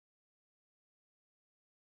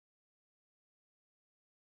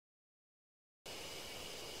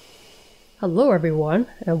Hello everyone,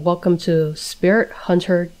 and welcome to Spirit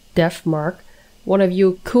Hunter Death Mark. One of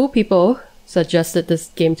you cool people suggested this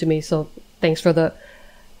game to me, so thanks for the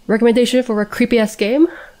recommendation for a creepy ass game.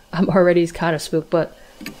 I'm already kind of spooked, but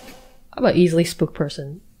I'm an easily spooked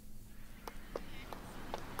person.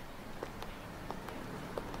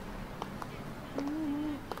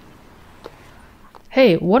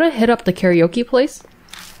 Hey, wanna hit up the karaoke place?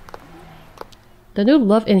 The new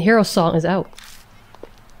Love and Hero song is out.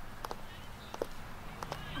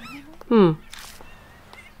 I'm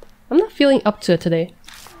not feeling up to it today.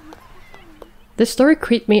 This story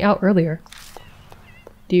creeped me out earlier.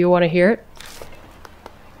 Do you want to hear it?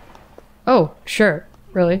 Oh, sure.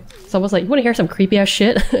 Really? Someone's like, you want to hear some creepy ass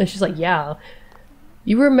shit? And she's like, yeah.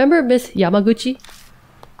 You remember Miss Yamaguchi?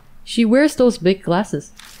 She wears those big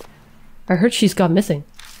glasses. I heard she's gone missing.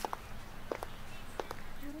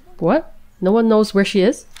 What? No one knows where she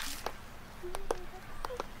is?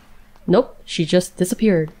 Nope, she just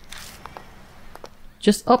disappeared.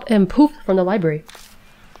 Just up and poofed from the library.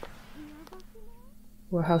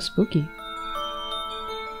 Well, how spooky.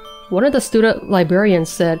 One of the student librarians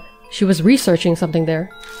said she was researching something there.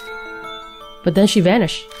 But then she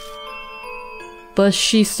vanished. But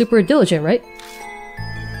she's super diligent, right?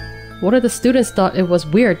 One of the students thought it was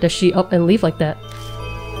weird that she up and leave like that.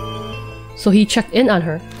 So he checked in on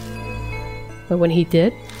her. But when he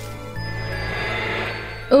did...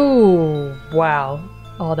 Oh, wow.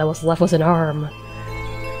 All that was left was an arm.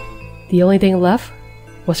 The only thing left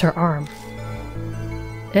was her arm.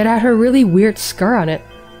 It had a really weird scar on it,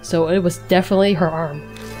 so it was definitely her arm.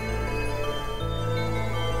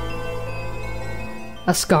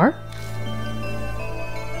 A scar?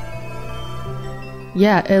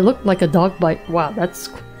 Yeah, it looked like a dog bite. Wow, that's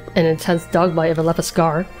an intense dog bite if it left a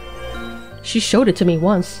scar. She showed it to me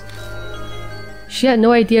once. She had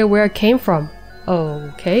no idea where it came from.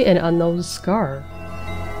 Okay, an unknown scar.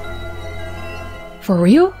 For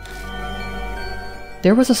real?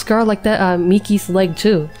 There was a scar like that on Miki's leg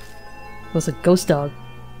too. It was a ghost dog.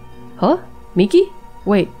 Huh? Miki?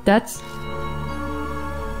 Wait, that's...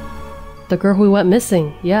 the girl who went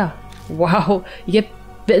missing, yeah. Wow, you get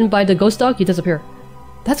bitten by the ghost dog, you disappear.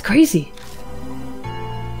 That's crazy.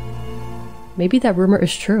 Maybe that rumor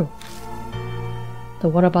is true. The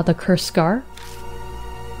one about the cursed scar?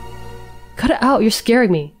 Cut it out, you're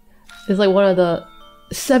scaring me. It's like one of the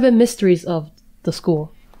 7 mysteries of the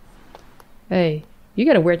school. Hey, you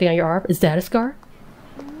got a weird thing on your arm. Is that a scar?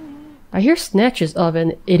 I hear snatches of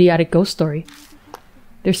an idiotic ghost story.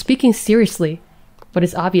 They're speaking seriously, but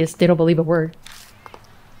it's obvious they don't believe a word.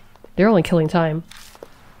 They're only killing time.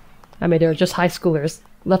 I mean, they're just high schoolers.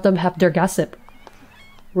 Let them have their gossip.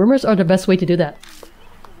 Rumors are the best way to do that.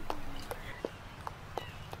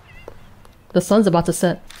 The sun's about to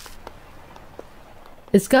set.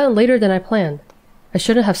 It's gotten later than I planned. I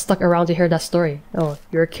shouldn't have stuck around to hear that story. Oh,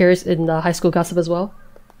 you're curious in the high school gossip as well?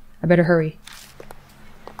 I better hurry.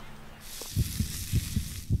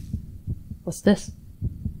 What's this?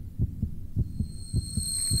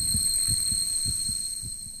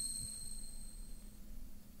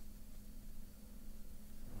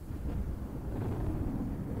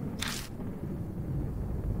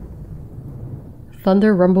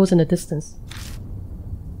 Thunder rumbles in the distance.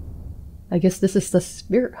 I guess this is the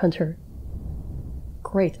Spirit Hunter.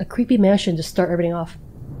 Great, a creepy mansion to start everything off.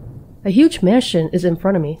 A huge mansion is in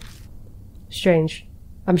front of me. Strange.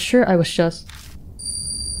 I'm sure I was just...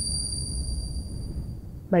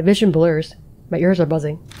 My vision blurs. My ears are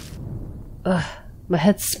buzzing. Ugh, my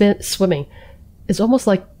head's swimming. It's almost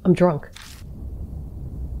like I'm drunk.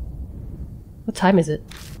 What time is it?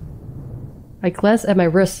 I glance at my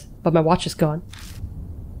wrist, but my watch is gone.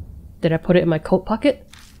 Did I put it in my coat pocket?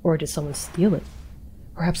 Or did someone steal it?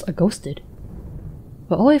 Perhaps a ghost did.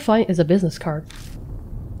 But all I find is a business card.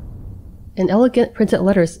 In elegant printed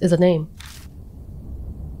letters is a name.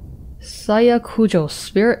 Saya Kujou,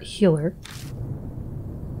 Spirit Healer.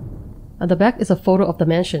 On the back is a photo of the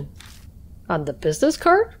mansion. On the business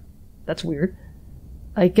card? That's weird.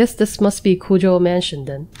 I guess this must be Kujou Mansion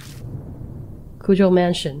then. Kujou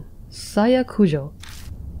Mansion. Saya Kujou.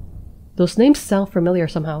 Those names sound familiar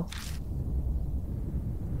somehow.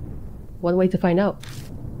 One way to find out.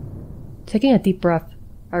 Taking a deep breath,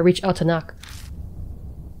 I reach out to knock.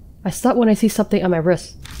 I stop when I see something on my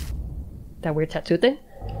wrist. That weird tattoo thing?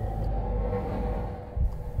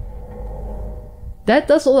 That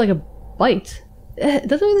does look like a bite. It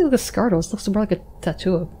doesn't really look like a scar though, it looks more like a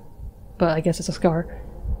tattoo. But I guess it's a scar.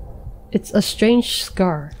 It's a strange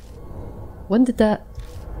scar. When did that...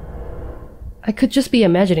 I could just be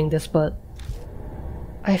imagining this, but...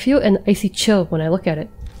 I feel an icy chill when I look at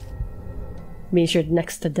it. Means you're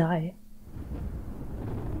next to die.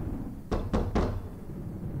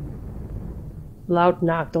 Loud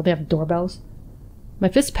knock. Don't they have doorbells? My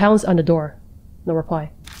fist pounds on the door. No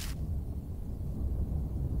reply.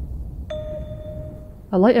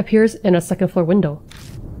 A light appears in a second floor window.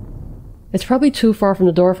 It's probably too far from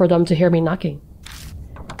the door for them to hear me knocking.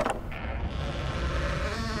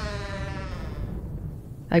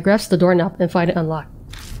 I grasp the doorknob and find it unlocked.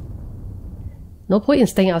 No point in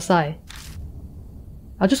staying outside.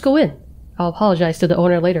 I'll just go in. I'll apologize to the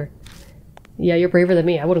owner later. Yeah, you're braver than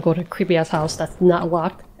me. I wouldn't go to a creepy ass house that's not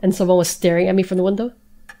locked and someone was staring at me from the window.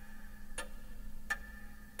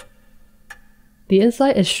 The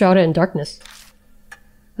inside is shrouded in darkness.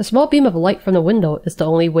 A small beam of light from the window is the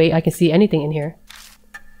only way I can see anything in here.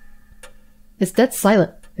 It's dead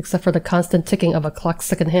silent, except for the constant ticking of a clock's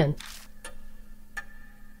second hand.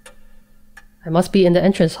 I must be in the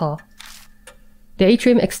entrance hall. The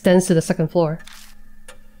atrium extends to the second floor.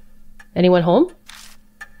 Anyone home?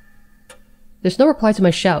 There's no reply to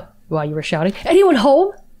my shout. Wow, you were shouting? Anyone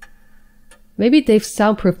home? Maybe they've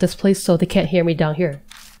soundproofed this place so they can't hear me down here.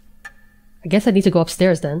 I guess I need to go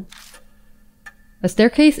upstairs then. A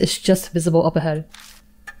staircase is just visible up ahead.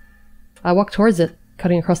 I walk towards it,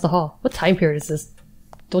 cutting across the hall. What time period is this?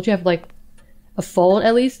 Don't you have, like, a phone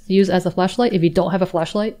at least to use as a flashlight if you don't have a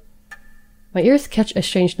flashlight? My ears catch a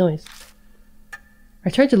strange noise.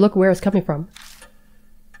 I turn to look where it's coming from.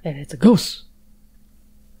 And it's a ghost.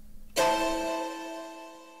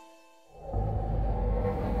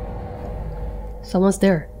 Someone's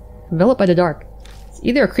there, enveloped by the dark. It's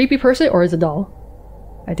either a creepy person or it's a doll.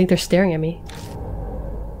 I think they're staring at me.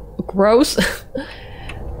 Gross!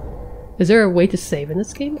 Is there a way to save in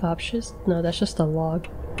this game? Options? No, that's just a log.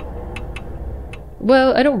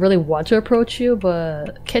 Well, I don't really want to approach you,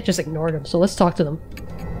 but can't just ignore them, so let's talk to them.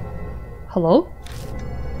 Hello?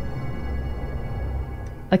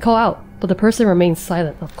 I call out, but the person remains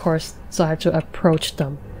silent, of course, so I have to approach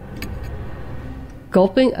them.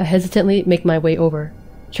 Gulping, I hesitantly make my way over,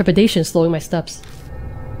 trepidation slowing my steps.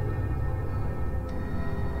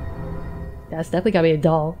 That's definitely gotta be a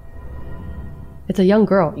doll. It's a young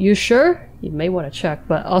girl. You sure? You may want to check,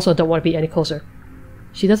 but also don't want to be any closer.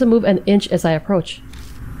 She doesn't move an inch as I approach.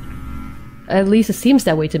 At least it seems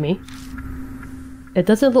that way to me. It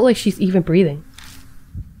doesn't look like she's even breathing.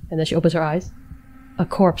 And then she opens her eyes. A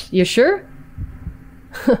corpse. You sure?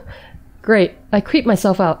 Great. I creep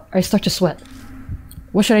myself out. I start to sweat.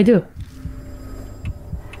 What should I do?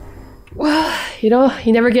 Well, you know,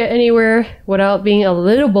 you never get anywhere without being a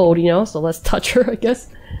little bold, you know, so let's touch her, I guess.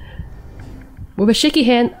 With a shaky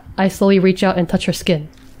hand, I slowly reach out and touch her skin.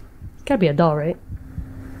 It's gotta be a doll, right?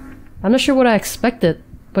 I'm not sure what I expected,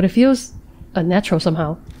 but it feels unnatural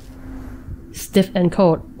somehow. Stiff and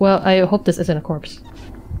cold. Well, I hope this isn't a corpse.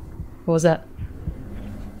 What was that?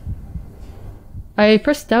 I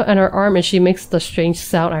press down on her arm and she makes the strange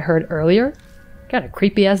sound I heard earlier. Got a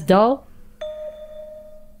creepy ass doll.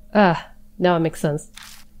 Ah, now it makes sense.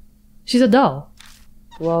 She's a doll.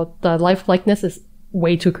 Well, the lifelikeliness is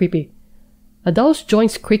way too creepy. A doll's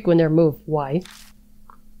joints creak when they're moved. Why?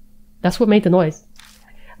 That's what made the noise.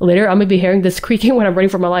 Later, I'm gonna be hearing this creaking when I'm running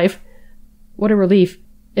for my life. What a relief,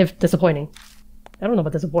 if disappointing. I don't know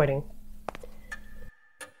about disappointing.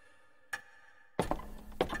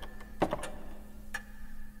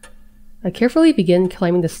 I carefully begin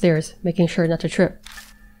climbing the stairs, making sure not to trip.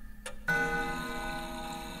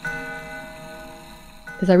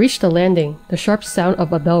 As I reach the landing, the sharp sound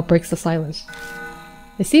of a bell breaks the silence.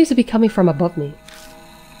 It seems to be coming from above me.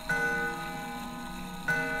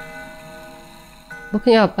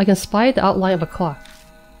 Looking up, I can spy the outline of a clock.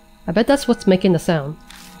 I bet that's what's making the sound.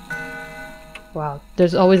 Wow,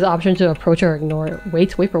 there's always the option to approach or ignore it.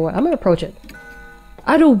 Wait for what? I'm gonna approach it.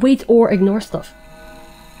 I don't wait or ignore stuff.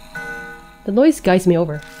 The noise guides me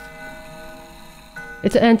over.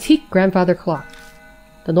 It's an antique grandfather clock.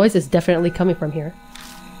 The noise is definitely coming from here.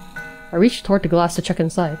 I reach toward the glass to check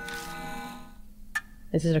inside.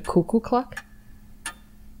 Is it a cuckoo clock?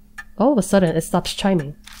 All of a sudden, it stops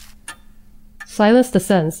chiming. Silence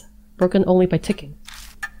descends, broken only by ticking.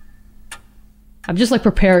 I'm just like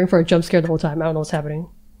preparing for a jump scare the whole time. I don't know what's happening.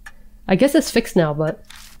 I guess it's fixed now, but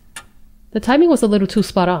the timing was a little too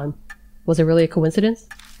spot on. Was it really a coincidence?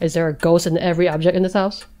 Is there a ghost in every object in this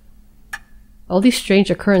house? All these strange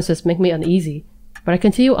occurrences make me uneasy, but I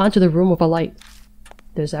continue on to the room with a light.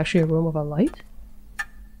 There's actually a room with a light?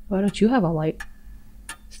 Why don't you have a light?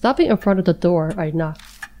 Stopping in front of the door, I knock.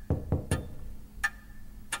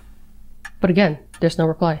 But again, there's no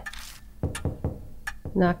reply.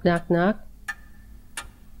 Knock, knock, knock.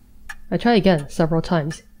 I try again several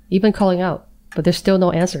times, even calling out, but there's still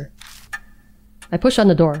no answer. I push on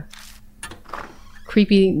the door.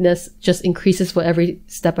 Creepiness just increases with every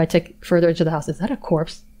step I take further into the house. Is that a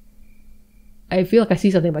corpse? I feel like I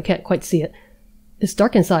see something, but I can't quite see it. It's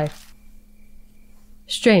dark inside.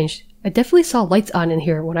 Strange. I definitely saw lights on in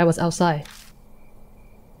here when I was outside.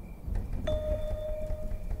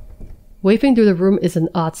 Wafting through the room is an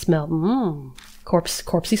odd smell.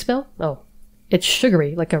 Corpsey smell? Oh. It's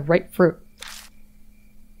sugary, like a ripe fruit.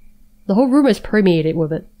 The whole room is permeated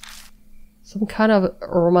with it. Some kind of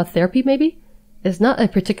aromatherapy, maybe? It's not a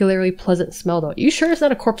particularly pleasant smell, though. You sure it's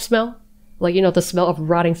not a corpse smell? Like, you know, the smell of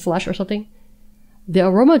rotting flesh or something? The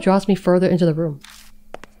aroma draws me further into the room.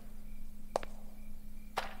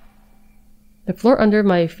 The floor under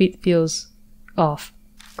my feet feels off.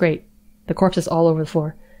 Great. The corpse is all over the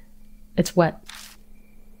floor. It's wet.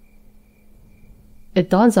 It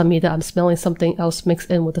dawns on me that I'm smelling something else mixed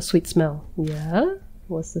in with the sweet smell. Yeah?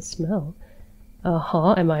 What's the smell?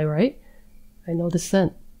 Uh-huh, am I right? I know the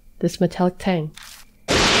scent. This metallic tang.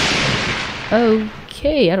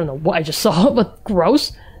 Okay, I don't know what I just saw, but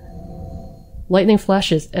gross. Lightning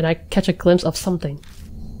flashes, and I catch a glimpse of something.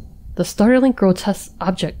 The startling, grotesque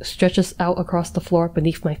object stretches out across the floor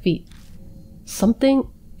beneath my feet. Something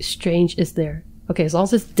strange is there. Okay, as long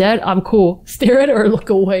as it's dead, I'm cool. Stare at it or look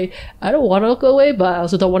away. I don't want to look away, but I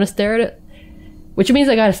also don't want to stare at it. Which means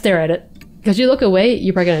I gotta stare at it. Because you look away,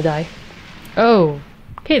 you're probably gonna die. Oh.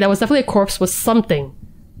 Okay, that was definitely a corpse with something.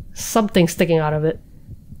 Something sticking out of it.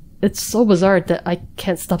 It's so bizarre that I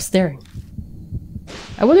can't stop staring.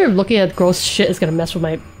 I wonder if looking at gross shit is gonna mess with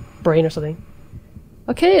my brain or something.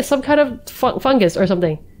 Okay, it's some kind of fungus or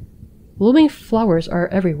something. Blooming flowers are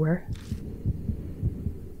everywhere.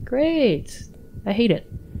 Great. I hate it.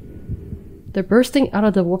 They're bursting out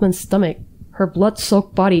of the woman's stomach, her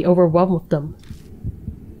blood-soaked body overwhelmed with them.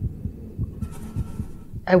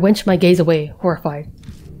 I winch my gaze away, horrified.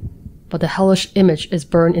 But the hellish image is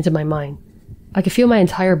burned into my mind. I can feel my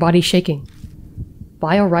entire body shaking.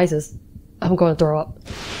 Bile rises. I'm going to throw up.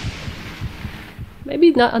 Maybe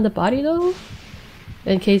not on the body though?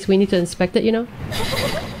 In case we need to inspect it, you know?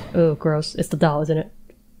 Oh, gross. It's the doll, isn't it?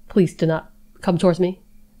 Please do not come towards me.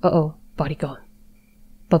 Uh-oh. Body gone.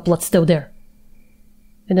 But blood's still there.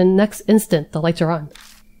 In the next instant, the lights are on.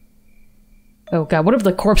 Oh god, what if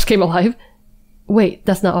the corpse came alive? Wait,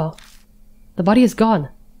 that's not all. The body is gone,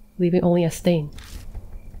 leaving only a stain.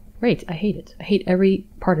 Great, I hate it. I hate every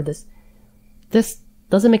part of this. This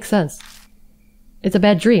doesn't make sense. It's a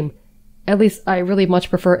bad dream. At least I really much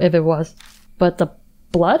prefer if it was. But the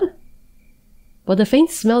blood? But the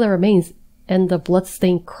faint smell that remains and the blood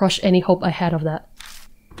stain crush any hope I had of that.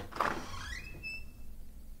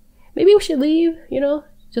 Maybe we should leave, you know,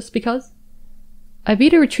 just because. I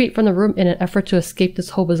beat a retreat from the room in an effort to escape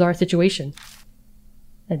this whole bizarre situation.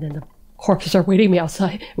 And then the corpses are waiting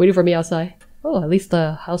for me outside. Oh, at least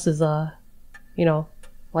the house is, you know,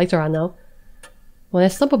 lights are on now. When I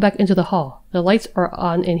stumble back into the hall, the lights are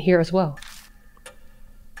on in here as well.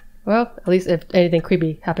 Well, at least if anything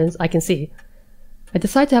creepy happens, I can see. I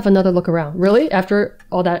decide to have another look around. Really? After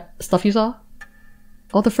all that stuff you saw?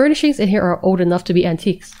 All the furnishings in here are old enough to be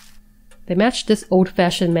antiques. They match this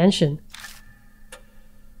old-fashioned mansion.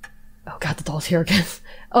 Oh god, the doll's here again.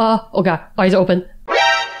 Oh god, eyes are open.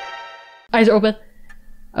 Eyes are open.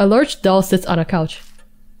 A large doll sits on a couch.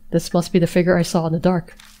 This must be the figure I saw in the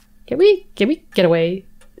dark. Can we get away?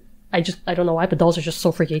 I don't know why, but dolls are just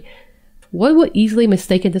so freaky. One would easily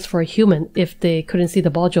mistaken this for a human if they couldn't see the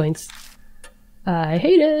ball joints. I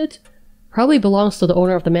hate it. Probably belongs to the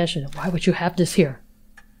owner of the mansion. Why would you have this here?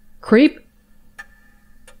 Creep?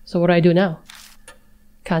 So what do I do now?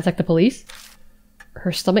 Contact the police?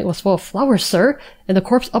 Her stomach was full of flowers, sir, and the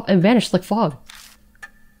corpse up and vanished like fog.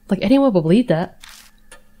 Like anyone would believe that.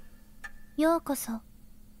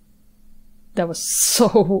 That was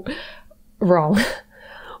so wrong.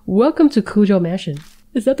 Welcome to Kujou Mansion.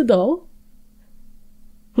 Is that the doll?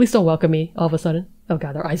 Please don't welcome me all of a sudden. Oh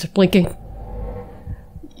god, their eyes are blinking.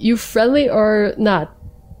 You friendly or not?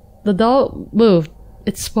 The doll moved.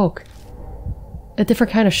 It spoke. A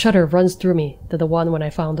different kind of shudder runs through me than the one when I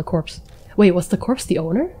found the corpse. Wait, was the corpse the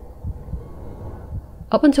owner?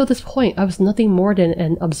 Up until this point, I was nothing more than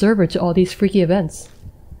an observer to all these freaky events.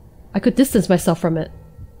 I could distance myself from it.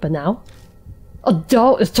 But now? A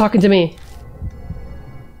doll is talking to me!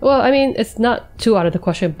 Well, I mean, it's not too out of the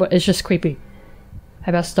question, but it's just creepy.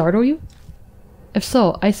 Have I startled you? If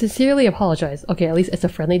so, I sincerely apologize. Okay, at least it's a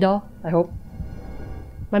friendly doll, I hope.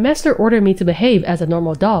 My master ordered me to behave as a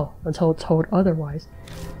normal doll until told otherwise.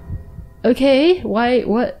 Okay, why,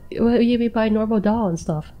 what do you mean by normal doll and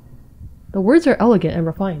stuff? The words are elegant and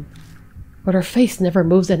refined, but her face never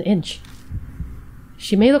moves an inch.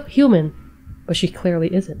 She may look human, but she clearly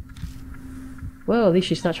isn't. Well, at least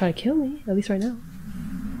she's not trying to kill me, at least right now.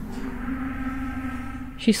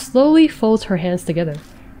 She slowly folds her hands together,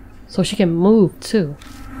 so she can move too.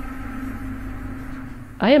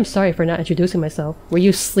 I am sorry for not introducing myself. Were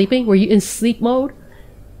you sleeping? Were you in sleep mode?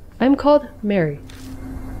 I am called Mary.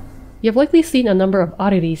 You have likely seen a number of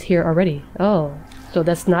oddities here already. Oh, so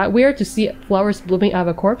that's not weird to see flowers blooming out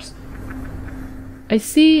of a corpse? I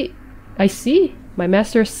see. My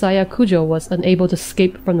master Saya Kujou was unable to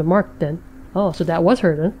escape from the mark then. Oh, so that was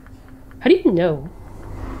her then. How do you know?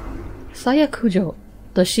 Saya Kujou.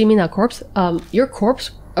 Does she mean a corpse? Your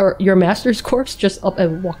corpse, or your master's corpse, just up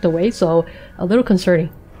and walked away, so a little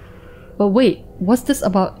concerning. But wait, what's this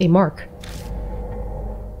about a mark?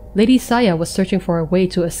 Lady Saya was searching for a way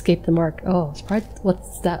to escape the mark. Oh, surprised.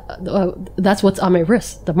 What's that? That's what's on my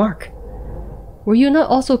wrist, the mark. Were you not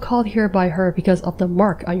also called here by her because of the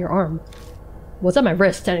mark on your arm? What's on my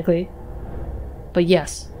wrist, technically? But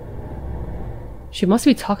yes. She must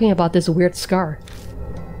be talking about this weird scar.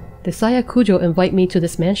 Did Saya Kujou invite me to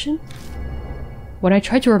this mansion? When I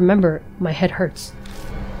try to remember, my head hurts.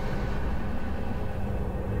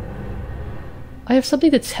 I have something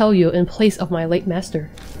to tell you in place of my late master.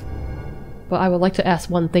 But I would like to ask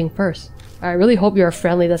one thing first. I really hope you're a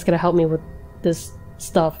friendly that's gonna help me with this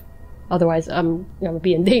stuff. Otherwise, I'm gonna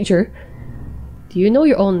be in danger. Do you know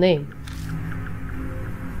your own name?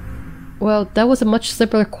 Well, that was a much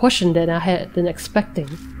simpler question than I had been expecting.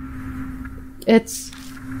 It's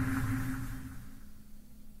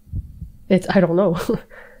I don't know.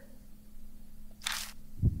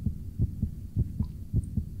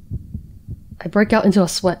 I break out into a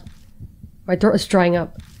sweat. My throat is drying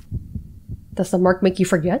up. Does the mark make you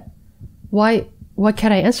forget? Why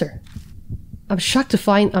can't I answer? I'm shocked to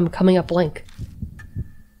find I'm coming up blank.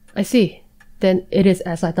 I see. Then it is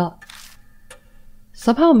as I thought.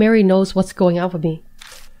 Somehow Mary knows what's going on with me.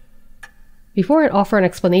 Before I offer an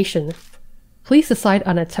explanation, please decide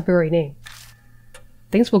on a temporary name.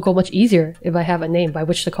 Things will go much easier if I have a name by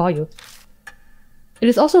which to call you. It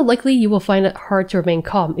is also likely you will find it hard to remain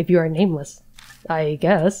calm if you are nameless. I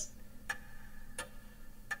guess.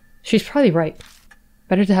 She's probably right.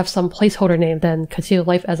 Better to have some placeholder name than continue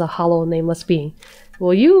life as a hollow, nameless being.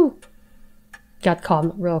 Well, you got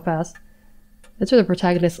calm real fast. Enter the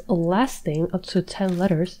protagonist's last name up to 10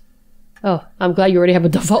 letters. Oh, I'm glad you already have a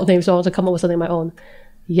default name, so I want to come up with something of my own.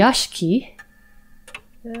 Yashiki.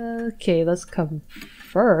 Okay, let's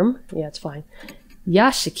confirm. Yeah, it's fine.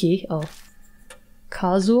 Yashiki. Oh.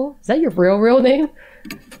 Kazuo? Is that your real name?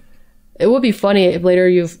 It would be funny if later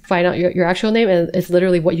you find out your actual name and it's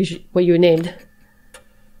literally what you named.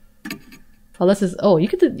 Unless it's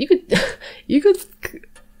you could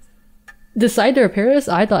decide their appearance.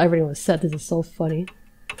 I thought everything was set. This is so funny.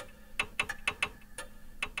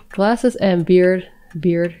 Glasses and beard,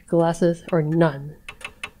 glasses, or none.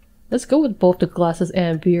 Let's go with both the glasses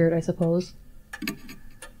and beard, I suppose.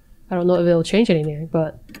 I don't know if it'll change anything,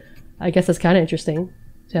 but I guess that's kind of interesting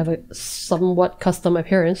to have a somewhat custom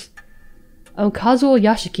appearance. Kazuo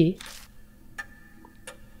Yashiki.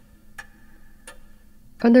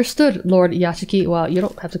 Understood, Lord Yashiki. Well, you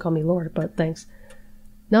don't have to call me Lord, but thanks.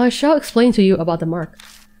 Now I shall explain to you about the mark.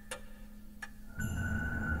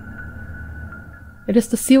 It is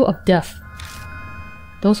the seal of death.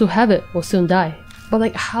 Those who have it will soon die. But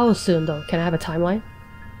like, how soon though? Can I have a timeline?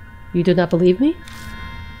 You do not believe me?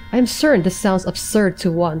 I am certain this sounds absurd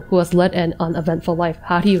to one who has led an uneventful life.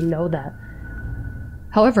 How do you know that?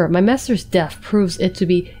 However, my master's death proves it to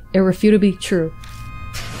be irrefutably true.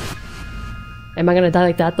 Am I gonna die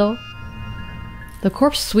like that though? The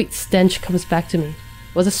corpse's sweet stench comes back to me.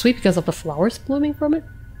 Was it sweet because of the flowers blooming from it?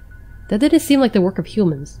 That didn't seem like the work of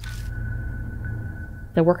humans.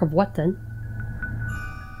 The work of what then?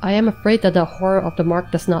 I am afraid that the horror of the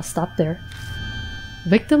mark does not stop there.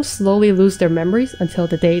 Victims slowly lose their memories until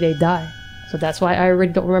the day they die. So that's why I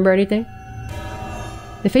already don't remember anything?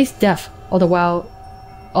 They face death, all the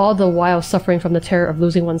while suffering from the terror of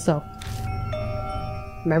losing oneself.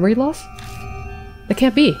 Memory loss? That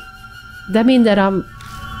can't be. That means that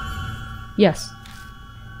Yes.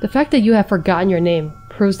 The fact that you have forgotten your name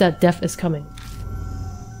proves that death is coming.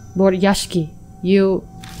 Lord Yashiki, you...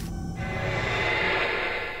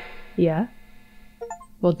 Yeah?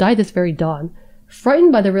 Will die this very dawn,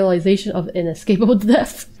 frightened by the realization of inescapable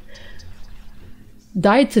death.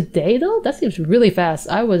 Died today though? That seems really fast.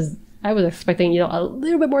 I was expecting, a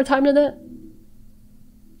little bit more time than that.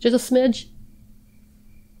 Just a smidge.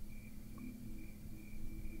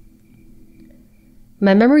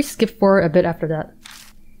 My memory skipped forward a bit after that.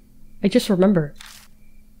 I just remember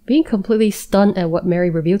being completely stunned at what Mary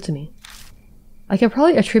revealed to me. I can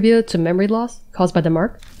probably attribute it to memory loss caused by the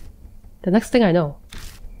mark. The next thing I know.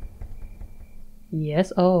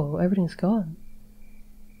 Yes, oh, everything's gone.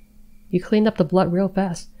 You cleaned up the blood real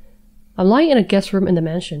fast. I'm lying in a guest room in the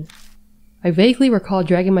mansion. I vaguely recall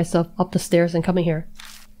dragging myself up the stairs and coming here.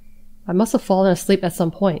 I must have fallen asleep at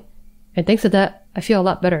some point, and thanks to that, I feel a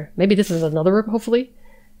lot better. Maybe this is another room, hopefully,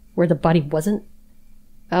 where the body wasn't.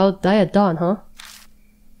 I'll die at dawn, huh?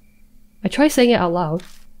 I try saying it out loud.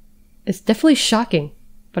 It's definitely shocking,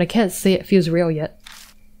 but I can't say it feels real yet.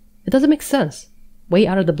 It doesn't make sense. Way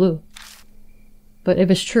out of the blue. But if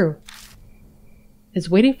it's true, is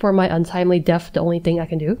waiting for my untimely death the only thing I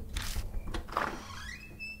can do?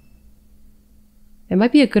 It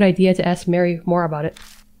might be a good idea to ask Mary more about it.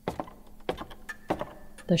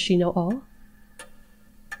 Does she know all?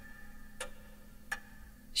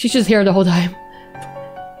 She's just here the whole time.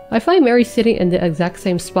 I find Mary sitting in the exact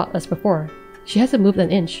same spot as before. She hasn't moved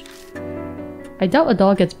an inch. I doubt a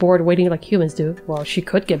dog gets bored waiting like humans do. Well, she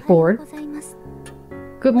could get bored.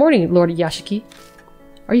 Good morning, Lord Yashiki.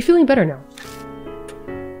 Are you feeling better now?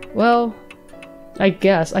 Well, I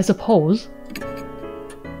suppose.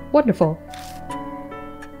 Wonderful.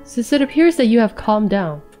 Since it appears that you have calmed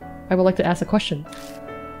down, I would like to ask a question.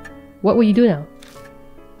 What will you do now?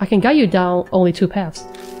 I can guide you down only two paths.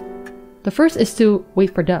 The first is to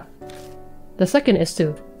wait for death. The second is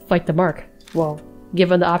to fight the mark. Well,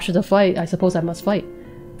 given the option to fight, I suppose I must fight.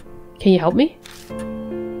 Can you help me?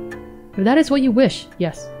 If that is what you wish,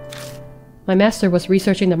 yes. My master was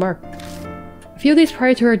researching the mark. A few days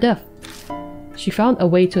prior to her death, she found a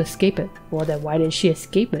way to escape it. Well then, why didn't she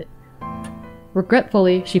escape it?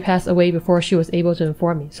 Regretfully, she passed away before she was able to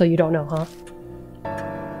inform me, so you don't know, huh?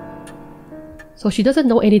 So she doesn't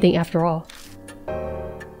know anything after all.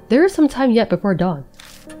 There is some time yet before dawn.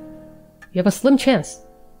 You have a slim chance.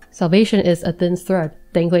 Salvation is a thin thread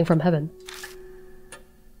dangling from heaven.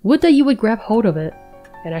 Would that you would grab hold of it,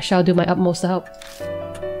 and I shall do my utmost to help.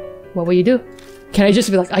 What will you do? Can I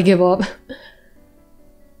just be like, I give up?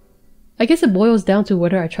 I guess it boils down to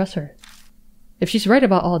whether I trust her. If she's right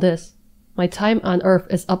about all this, my time on Earth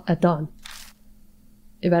is up at dawn.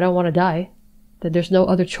 If I don't want to die, then there's no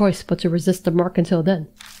other choice but to resist the mark until then.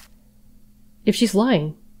 If she's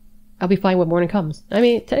lying, I'll be fine when morning comes. I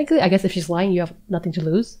mean, technically, I guess if she's lying, you have nothing to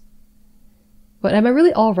lose. But am I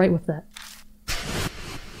really alright with that?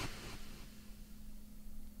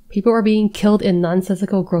 People are being killed in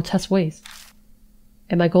nonsensical, grotesque ways.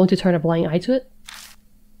 Am I going to turn a blind eye to it?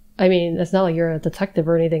 I mean, it's not like you're a detective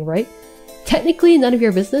or anything, right? Technically, none of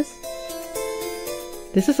your business.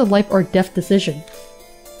 This is a life or death decision.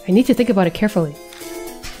 I need to think about it carefully.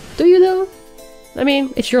 Do you though? I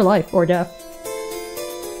mean, it's your life or death.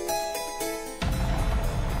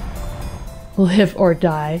 Live or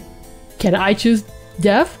die. Can I choose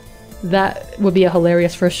death? That would be a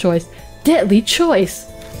hilarious first choice. Deadly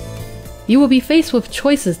choice! You will be faced with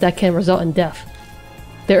choices that can result in death.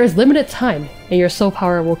 There is limited time, and your soul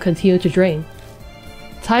power will continue to drain.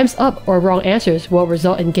 Time's up or wrong answers will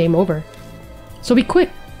result in game over. So be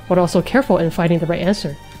quick, but also careful in finding the right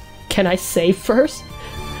answer. Can I save first?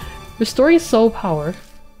 Restoring soul power.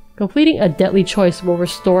 Completing a deadly choice will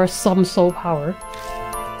restore some soul power.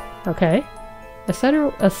 Okay.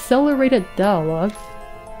 Accelerated dialogue.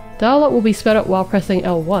 Dialogue will be sped up while pressing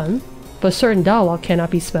L1, but certain dialogue cannot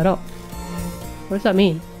be sped up. What does that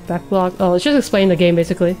mean? Backlog? Oh, it's just explaining the game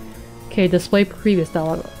basically. Okay, display previous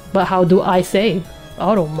dialogue. But how do I save?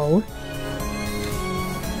 Auto mode.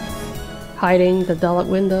 Hiding the dialogue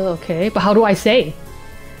window, okay. But how do I save?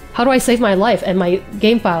 How do I save my life and my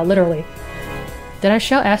game file, literally? Then I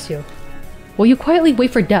shall ask you, will you quietly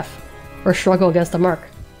wait for death, or struggle against the mark?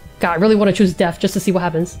 God, I really want to choose death just to see what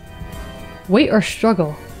happens. Wait or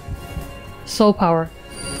struggle? Soul power.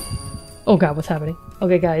 Oh god, what's happening?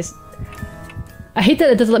 Okay guys. I hate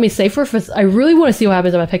that it doesn't let me save first, but I really want to see what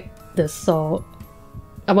happens if I pick this, so...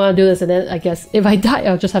 I'm gonna do this and then I guess if I die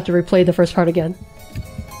I'll just have to replay the first part again.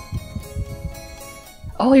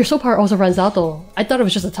 Oh, your soul power also runs out though. I thought it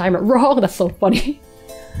was just a timer. Wrong! That's so funny.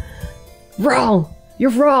 Wrong!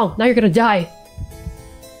 You're wrong! Now you're gonna die!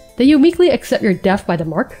 Then you meekly accept your death by the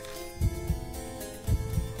mark?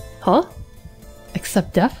 Huh?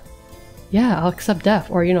 Accept death? Yeah, I'll accept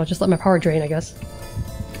death. Or, you know, just let my power drain, I guess.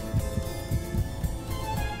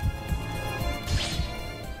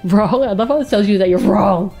 Wrong? I love how it tells you that you're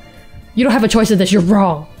wrong! You don't have a choice in this, you're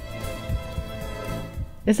wrong!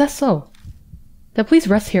 Is that so? Then please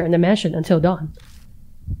rest here in the mansion until dawn.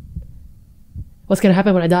 What's gonna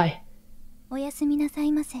happen when I die?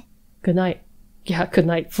 Good night. Yeah, good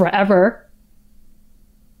night. Forever.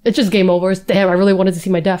 It's just game over. Damn, I really wanted to see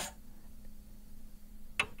my death.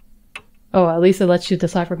 Oh, at least it lets you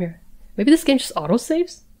decide from here. Maybe this game just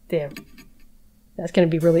auto-saves? Damn. That's gonna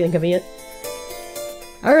be really inconvenient.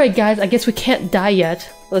 Alright guys, I guess we can't die yet.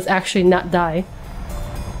 Let's actually not die.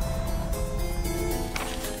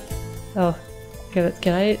 Oh. Can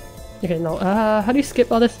I? Okay, no. How do you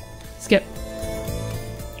skip all this? Skip.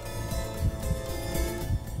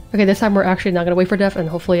 Okay, this time we're actually not gonna wait for death and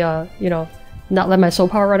hopefully, you know, not let my soul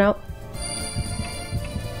power run out.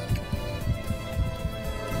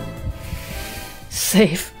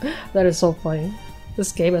 Safe. That is so funny.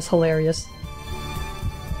 This game is hilarious.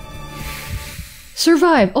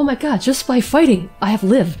 Survive! Oh my god, just by fighting, I have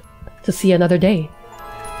lived to see another day.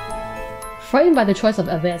 Frightened by the choice of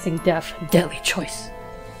advancing death, deadly choice.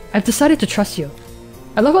 I've decided to trust you.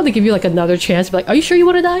 I love how they give you like another chance, but like, are you sure you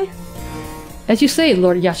want to die? As you say,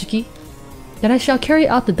 Lord Yashiki, then I shall carry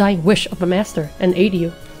out the dying wish of a master and aid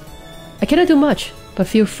you. I cannot do much, but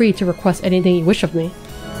feel free to request anything you wish of me.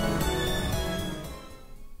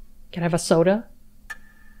 Can I have a soda?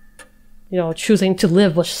 You know, choosing to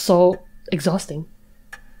live was so exhausting.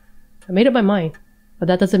 I made up my mind, but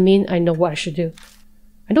that doesn't mean I know what I should do.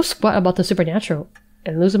 I know squat about the supernatural,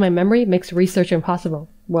 and losing my memory makes research impossible.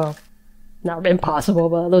 Well, not impossible,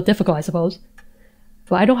 but a little difficult, I suppose.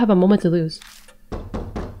 But I don't have a moment to lose.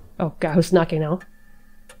 Oh god, who's knocking now?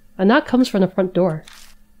 A knock comes from the front door.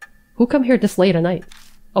 Who come here this late at night?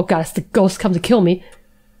 Oh god, it's the ghost come to kill me!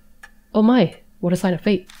 Oh my, what a sign of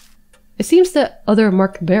fate. It seems that other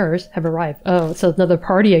mark bearers have arrived. Oh, it's another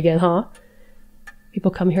party again, huh?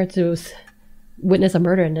 People come here to witness a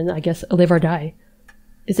murder and then, I guess, live or die.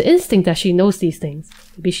 It's an instinct that she knows these things.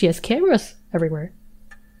 Maybe she has cameras everywhere.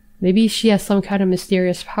 Maybe she has some kind of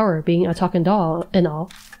mysterious power, being a talking doll and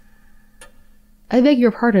all. I beg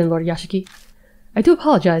your pardon, Lord Yashiki. I do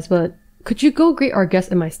apologize, but could you go greet our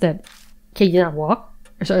guests in my stead? Can you not walk?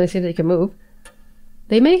 Or certainly seems they can move.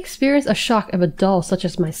 They may experience a shock if a doll such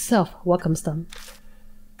as myself welcomes them.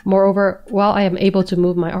 Moreover, while I am able to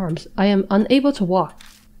move my arms, I am unable to walk.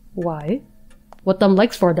 Why? What them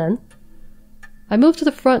legs for then? I moved to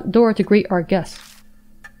the front door to greet our guests.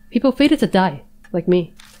 People fated to die, like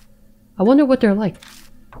me. I wonder what they're like.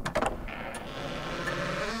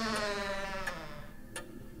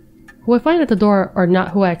 Who I find at the door are not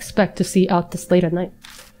who I expect to see out this late at night.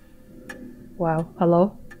 Wow,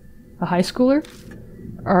 hello? A high schooler?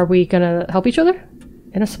 Are we gonna help each other?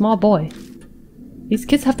 And a small boy. These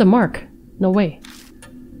kids have the mark. No way.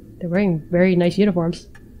 They're wearing very nice uniforms.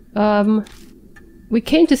 We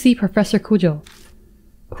came to see Professor Kujou.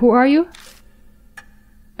 Who are you?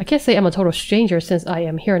 I can't say I'm a total stranger since I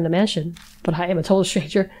am here in the mansion, but I am a total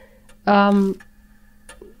stranger. Well,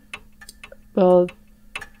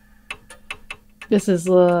 this is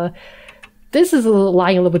lying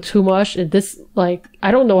a little bit too much, and this, like,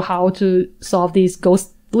 I don't know how to solve these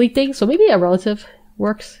ghostly things, so maybe a relative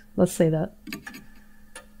works. Let's say that.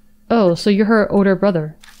 Oh, so you're her older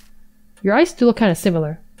brother. Your eyes do look kind of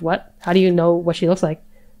similar. What? How do you know what she looks like?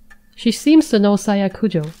 She seems to know Saya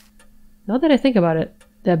Kujou. Now that I think about it,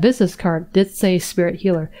 that business card did say spirit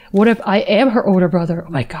healer. What if I am her older brother? Oh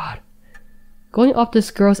my god. Going off this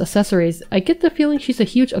girl's accessories, I get the feeling she's a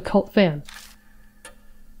huge occult fan.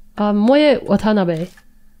 Moe Watanabe.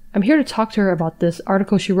 I'm here to talk to her about this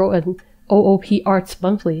article she wrote in OOP Arts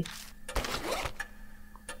Monthly.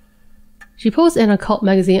 She pulls an occult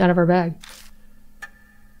magazine out of her bag.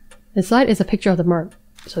 Inside is a picture of the mark.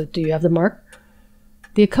 So do you have the mark?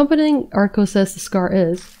 The accompanying article says the scar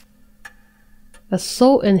is a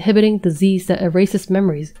soul-inhibiting disease that erases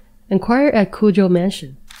memories. Inquire at Kujou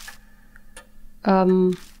Mansion.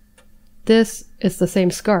 This is the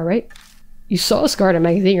same scar, right? You saw a scar in a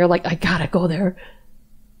magazine, you're like, I gotta go there.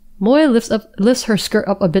 Moe lifts her skirt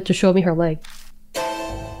up a bit to show me her leg.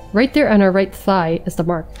 Right there on her right thigh is the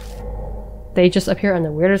mark. They just appear in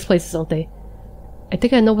the weirdest places, don't they? I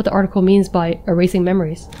think I know what the article means by erasing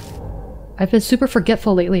memories. I've been super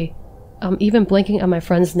forgetful lately. I'm even blanking on my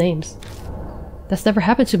friends' names. That's never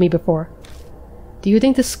happened to me before. Do you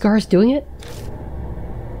think this scar is doing it?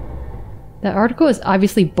 That article is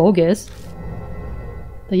obviously bogus.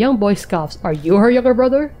 The young boy scoffs. Are you her younger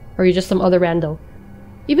brother? Or are you just some other rando?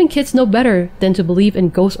 Even kids know better than to believe in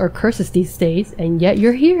ghosts or curses these days, and yet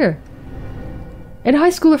you're here. And a high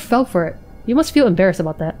schooler fell for it. You must feel embarrassed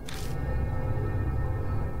about that.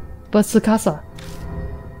 But Tsukasa,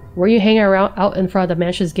 were you hanging around out in front of the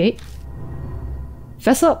mansion's gate?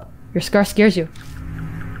 Fess up! Your scar scares you.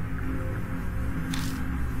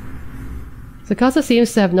 Tsukasa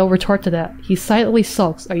seems to have no retort to that. He silently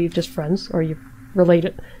sulks. Are you just friends? Or are you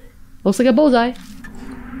related? Looks like a bullseye.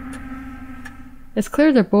 It's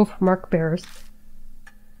clear they're both mark bearers.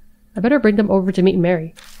 I better bring them over to meet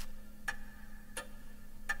Mary.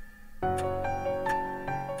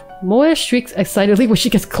 Moe shrieks excitedly when she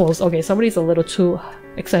gets close. Okay, somebody's a little too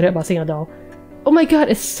excited about seeing a doll. Oh my god,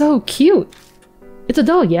 it's so cute! It's a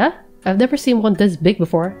doll, yeah? I've never seen one this big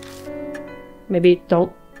before. Maybe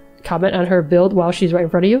don't comment on her build while she's right in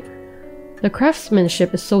front of you. The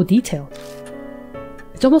craftsmanship is so detailed.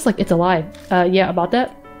 It's almost like it's alive. Yeah, about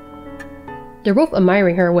that? They're both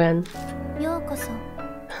admiring her when...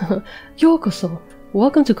 Yokoso. Yokoso.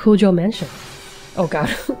 Welcome to Kujou Mansion. Oh god.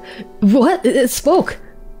 What? It spoke!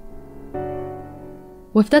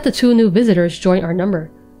 With that, the two new visitors join our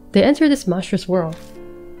number. They enter this monstrous world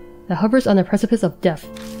that hovers on the precipice of death.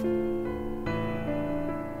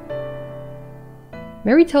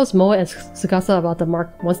 Mary tells Moe and Tsukasa about the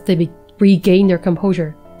mark once they regain their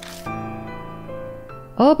composure.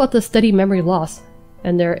 All about the steady memory loss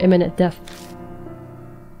and their imminent death.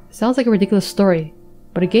 It sounds like a ridiculous story,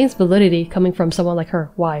 but it gains validity coming from someone like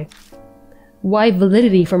her. Why? Why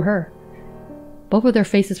validity from her? Both of their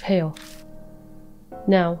faces pale.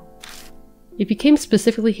 Now, if you came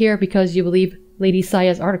specifically here because you believe Lady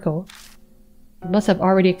Saya's article, you must have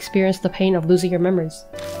already experienced the pain of losing your memories.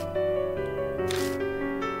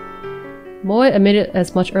 Moe admitted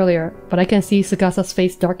as much earlier, but I can see Tsukasa's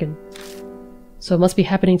face darken. So it must be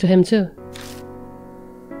happening to him too.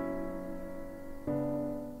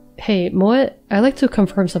 Hey, Moe, I'd like to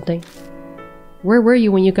confirm something. Where were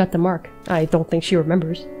you when you got the mark? I don't think she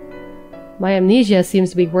remembers. My amnesia seems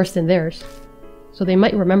to be worse than theirs, so they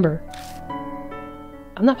might remember.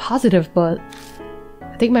 I'm not positive, but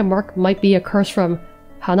I think my mark might be a curse from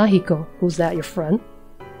Hanahiko. Who's that, your friend?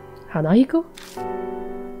 Hanahiko?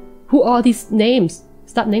 Who are these names?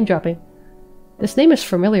 Stop name dropping. This name is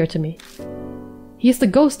familiar to me. He is the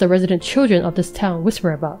ghost the resident children of this town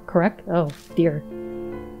whisper about, correct? Oh, dear.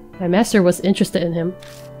 My master was interested in him.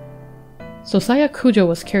 So Saya Kujou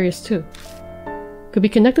was curious too. Could be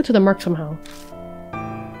connected to the mark somehow.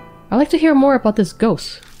 I'd like to hear more about this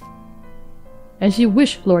ghost. As you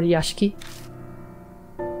wish, Lord Yashiki.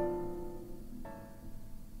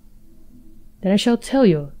 Then I shall tell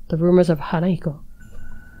you the rumors of Hanahiko.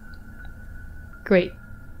 Great.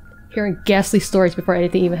 Hearing ghastly stories before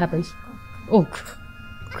anything even happens. Oh,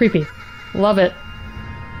 creepy. Love it.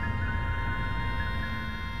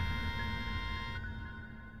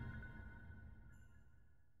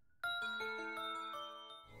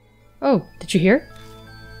 Oh, did you hear?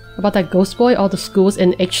 About that ghost boy all the schools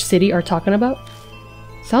in H City are talking about?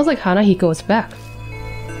 Sounds like Hanahiko is back.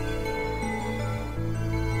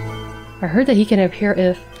 I heard that he can appear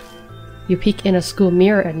if you peek in a school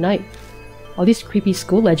mirror at night. All these creepy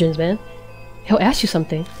school legends, man. He'll ask you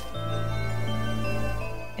something.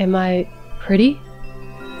 Am I pretty?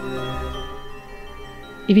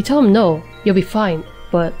 If you tell him no, you'll be fine,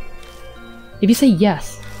 but if you say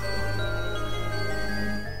yes,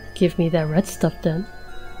 give me that red stuff then.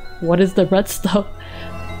 What is the red stuff?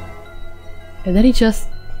 And then he just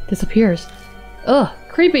disappears. Ugh,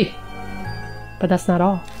 creepy! But that's not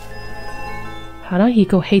all.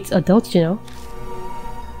 Hanahiko hates adults, you know.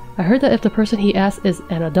 I heard that if the person he asks is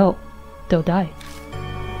an adult, they'll die.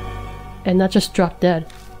 And not just drop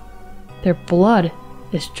dead. Their blood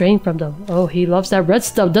is drained from them. Oh, he loves that red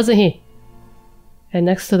stuff, doesn't he? And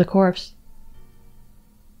next to the corpse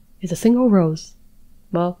is a single rose.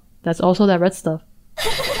 Well, that's also that red stuff.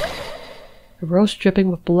 A rose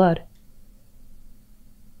dripping with blood.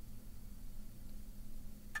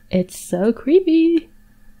 It's so creepy.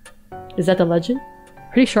 Is that the legend?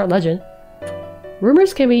 Pretty short legend.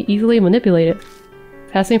 Rumors can be easily manipulated,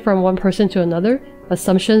 passing from one person to another,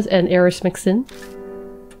 assumptions and errors mixed in.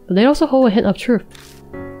 But they also hold a hint of truth.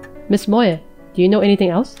 Miss Moe, do you know anything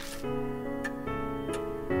else?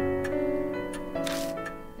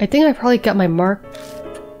 I think I probably got my mark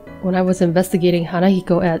when I was investigating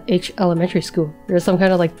Hanahiko at H Elementary School. There's some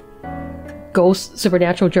kind of like ghost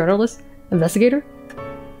supernatural journalist investigator.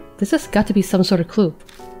 This has got to be some sort of clue.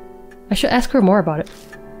 I should ask her more about it.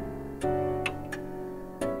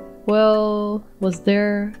 Well, was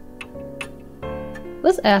there...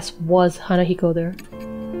 Let's ask, was Hanahiko there?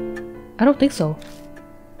 I don't think so,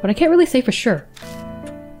 but I can't really say for sure.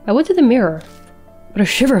 I went to the mirror, but a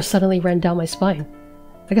shiver suddenly ran down my spine.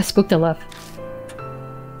 I got spooked and left.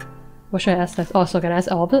 What should I ask next? Oh, so can I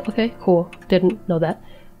ask all of it? Okay, cool. Didn't know that.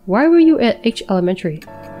 Why were you at H Elementary?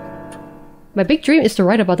 My big dream is to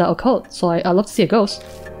write about the occult, so I love to see a ghost.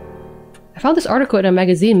 I found this article in a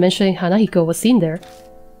magazine mentioning Hanahiko was seen there.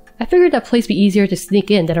 I figured that place be easier to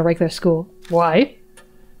sneak in than a regular school. Why?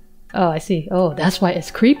 Oh, I see. Oh, that's why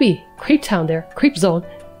it's creepy. Creep town there. Creep zone.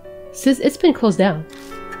 Since it's been closed down.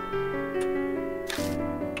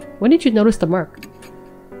 When did you notice the mark?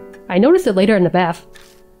 I noticed it later in the bath.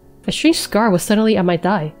 A strange scar was suddenly on my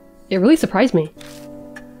thigh. It really surprised me.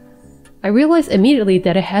 I realized immediately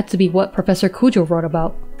that it had to be what Professor Kujou wrote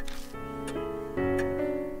about.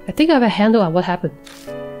 I think I have a handle on what happened.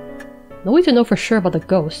 No way to know for sure about the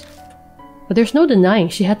ghost, but there's no denying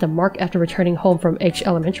she had the mark after returning home from H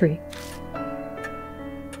Elementary.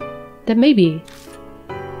 Then maybe...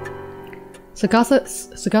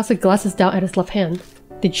 Tsukasa glances down at his left hand.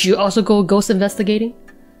 Did you also go ghost investigating?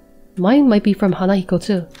 Mine might be from Hanahiko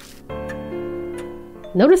too.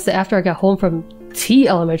 Notice that after I got home from T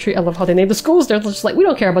Elementary, I love how they named the schools. They're just like, we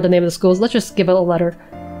don't care about the name of the schools, let's just give it a letter.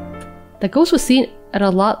 The ghost was seen at a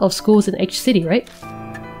lot of schools in H City, right?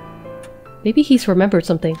 Maybe he's remembered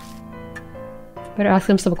something. Better ask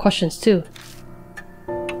him some questions too.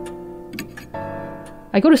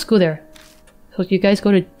 I go to school there. So you guys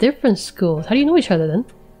go to different schools. How do you know each other then?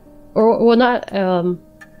 Or well, not,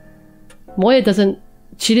 Moe doesn't,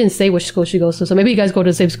 she didn't say which school she goes to, so maybe you guys go to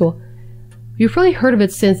the same school. You've probably heard of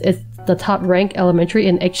it since it's the top rank elementary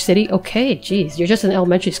in H City. Okay, geez, you're just in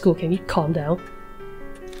elementary school, can you calm down?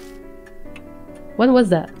 When was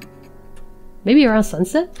that? Maybe around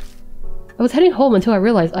sunset? I was heading home until I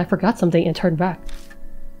realized I forgot something and turned back.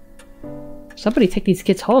 Somebody take these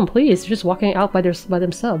kids home, please. They're just walking out by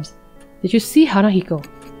themselves. Did you see Hanahiko?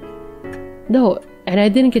 No, and I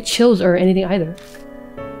didn't get chills or anything either.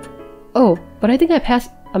 Oh, but I think I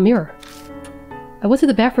passed a mirror. I went to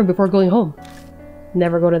the bathroom before going home.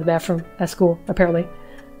 Never go to the bathroom at school, apparently.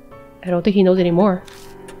 I don't think he knows anymore.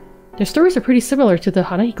 Their stories are pretty similar to the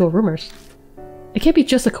Hanahiko rumors. It can't be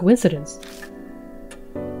just a coincidence.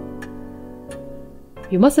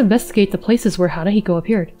 You must investigate the places where Hanahiko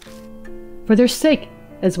appeared. For their sake,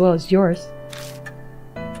 as well as yours.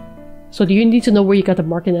 So do you need to know where you got the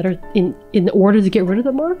mark in order to get rid of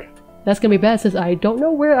the mark? That's gonna be bad since I don't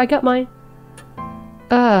know where I got mine.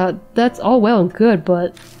 That's all well and good,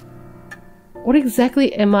 but... what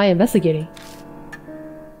exactly am I investigating?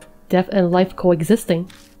 Death and life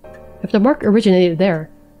coexisting. If the mark originated there,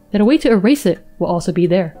 then a way to erase it will also be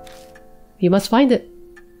there. You must find it.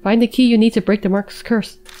 Find the key you need to break the mark's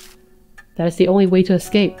curse. That is the only way to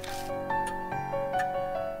escape.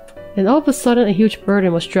 And all of a sudden a huge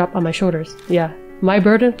burden was dropped on my shoulders. Yeah, my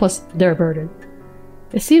burden plus their burden.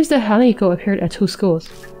 It seems that Hanahiko appeared at 2 schools.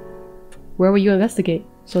 Where will you investigate?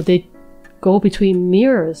 So they go between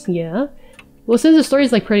mirrors, yeah? Well, since the story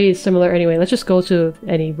is like pretty similar anyway, let's just go to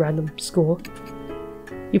any random school.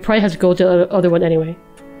 You probably have to go to the other one anyway.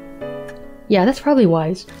 Yeah, that's probably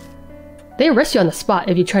wise. They arrest you on the spot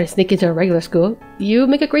if you try to sneak into a regular school. You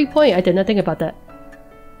make a great point, I did not think about that.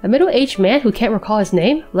 A middle-aged man who can't recall his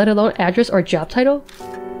name, let alone address or job title?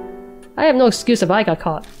 I have no excuse if I got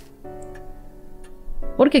caught.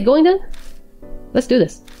 Want to get going then? Let's do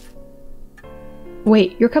this.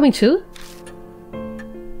 Wait, you're coming too?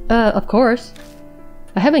 Of course.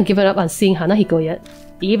 I haven't given up on seeing Hanahiko yet.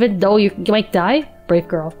 Even though you might die? Brave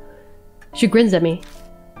girl. She grins at me.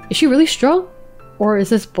 Is she really strong? Or is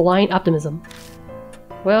this blind optimism?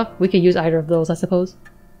 Well, we could use either of those, I suppose.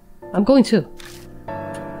 I'm going too.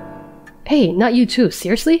 Hey, not you too,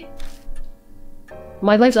 seriously?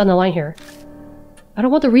 My life's on the line here. I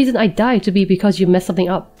don't want the reason I died to be because you messed something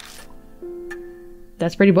up.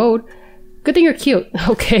 That's pretty bold. Good thing you're cute,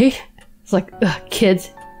 okay? It's like, ugh,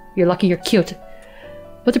 kids. You're lucky you're cute.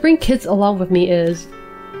 But to bring kids along with me is...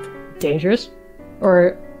 dangerous?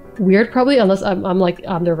 Or weird probably, unless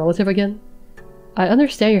I'm their relative again. I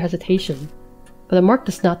understand your hesitation, but the mark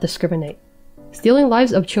does not discriminate. Stealing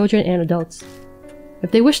lives of children and adults.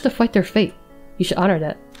 If they wish to fight their fate, you should honor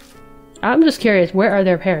that. I'm just curious, where are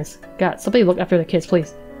their parents? God, somebody look after the kids,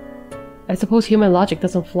 please. I suppose human logic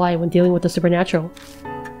doesn't fly when dealing with the supernatural.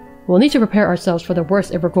 We'll need to prepare ourselves for the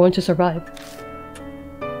worst if we're going to survive.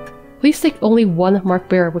 Please take only one mark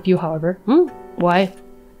bearer with you, however. Why?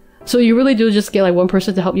 So you really do just get like one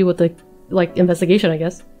person to help you with the, like, investigation, I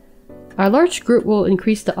guess. Our large group will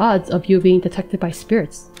increase the odds of you being detected by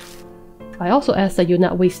spirits. I also ask that you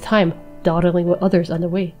not waste time dawdling with others on the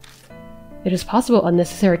way. It is possible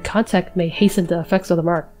unnecessary contact may hasten the effects of the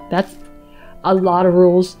mark. That's a lot of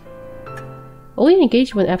rules. Only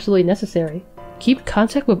engage when absolutely necessary. Keep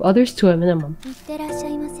contact with others to a minimum.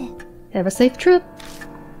 Have a safe trip.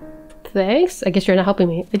 Thanks. I guess you're not helping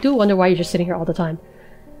me. I do wonder why you're just sitting here all the time.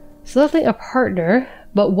 Selecting a partner,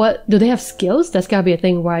 but what? Do they have skills? That's gotta be a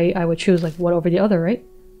thing why I would choose like one over the other, right?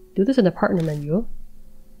 Do this in the partner menu.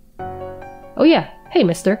 Oh yeah. Hey,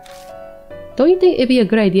 mister. Don't you think it'd be a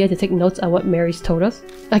good idea to take notes on what Mary's told us?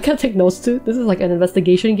 I can't take notes too. This is like an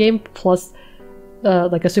investigation game plus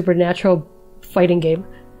like a supernatural fighting game.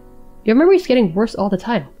 Your memory's getting worse all the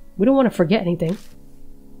time. We don't want to forget anything.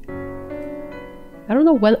 I don't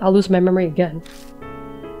know when I'll lose my memory again.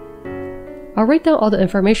 I'll write down all the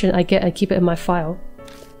information I get and keep it in my file.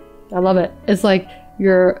 I love it. It's like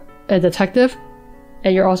you're a detective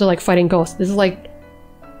and you're also like fighting ghosts. This is like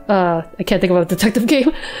I can't think of a detective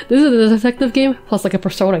game. This is a detective game plus like a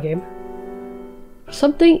Persona game.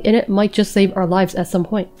 Something in it might just save our lives at some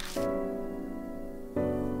point.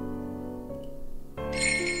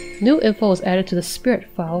 New info was added to the spirit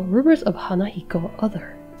file. Rumors of Hanahiko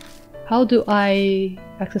other. How do I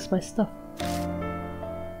access my stuff?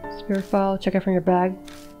 Spirit file, check it from your bag.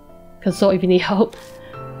 Consult if you need help.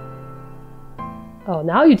 Oh,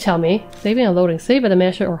 now you tell me. Saving and loading. Save at the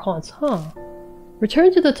mansion or haunts, huh?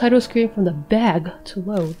 Return to the title screen from the bag to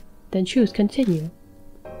load. Then choose continue.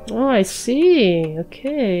 Oh, I see.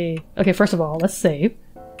 Okay. Okay, first of all, let's save.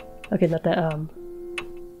 Okay, not that, how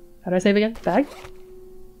do I save again? Bag?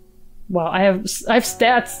 Wow, I have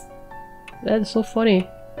stats! That is so funny.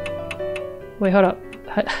 Wait, hold up.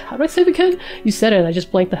 How do I save again? You said it and I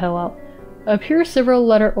just blanked the hell out. Appears several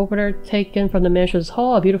letter opener taken from the mansion's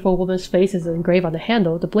hall. A beautiful woman's face is engraved on the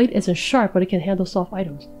handle. The blade isn't sharp, but it can handle soft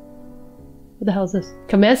items. What the hell is this?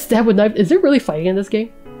 Command stab with knife. Is there really fighting in this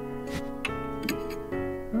game?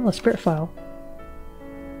 Oh, a spirit file.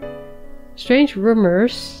 Strange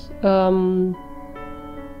rumors. That's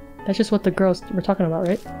just what the girls were talking about,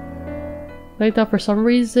 right? Laid down for some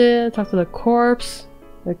reason. Talk to the corpse.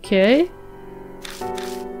 Okay.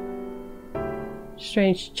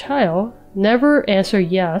 Strange child. Never answer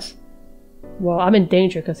yes. Well, I'm in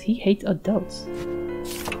danger because he hates adults.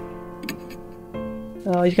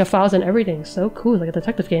 Oh, he's got files and everything. So cool, like a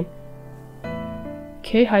detective game.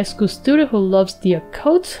 Okay, high school student who loves the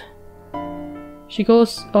occult. She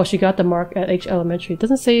goes... Oh, she got the mark at H Elementary. It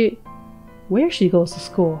doesn't say where she goes to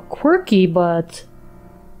school. Quirky, but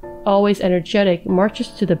always energetic. Marches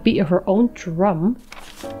to the beat of her own drum.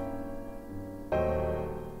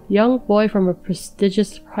 Young boy from a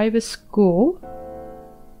prestigious private school.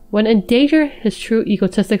 When in danger, his true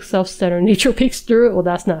egotistic self-centered nature peeks through. Well,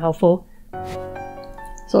 that's not helpful.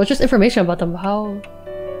 So it's just information about them. How...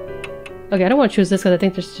 Okay, I don't want to choose this because I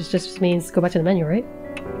think this just means go back to the menu, right?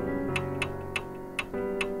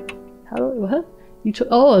 How do I... What? You took...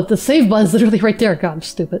 Oh, the save button's literally right there. God, I'm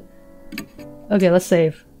stupid. Okay, let's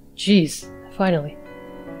save. Jeez. Finally.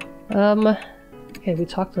 Okay, we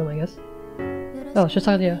talked to them, I guess. Oh, just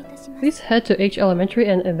talking to you. Please head to H Elementary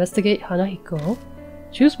and investigate Hanahiko.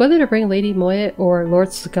 Choose whether to bring Lady Moe or Lord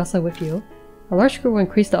Tsukasa with you. A large group will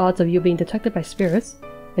increase the odds of you being detected by spirits.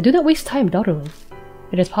 And do not waste time dawdling.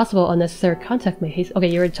 It is possible unnecessary contact may hasten— Okay,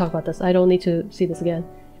 you already talked about this. I don't need to see this again.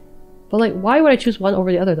 But like, why would I choose one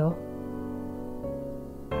over the other though?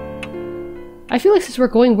 I feel like since we're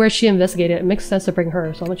going where she investigated, it makes sense to bring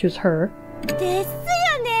her, so I'm gonna choose her.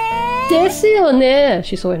 Desu-yone!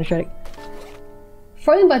 She's so energetic.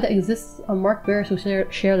 Frightened by the existence of marked bearers who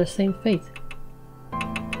share the same fate.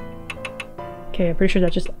 Okay, I'm pretty sure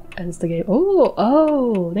that just ends the game.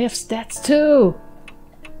 Oh, they have stats too!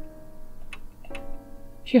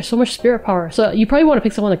 She has so much spirit power. So you probably want to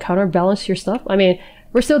pick someone to counterbalance your stuff. I mean,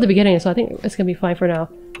 we're still at the beginning, so I think it's gonna be fine for now.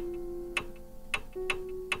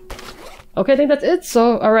 Okay, I think that's it.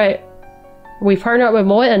 So, alright. We partnered up with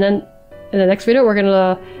Moe, and then in the next video, we're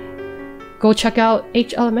gonna go check out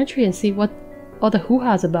H Elementary and see what all the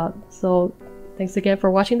hoo-ha's about. So, thanks again for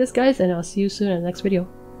watching this, guys, and I'll see you soon in the next video.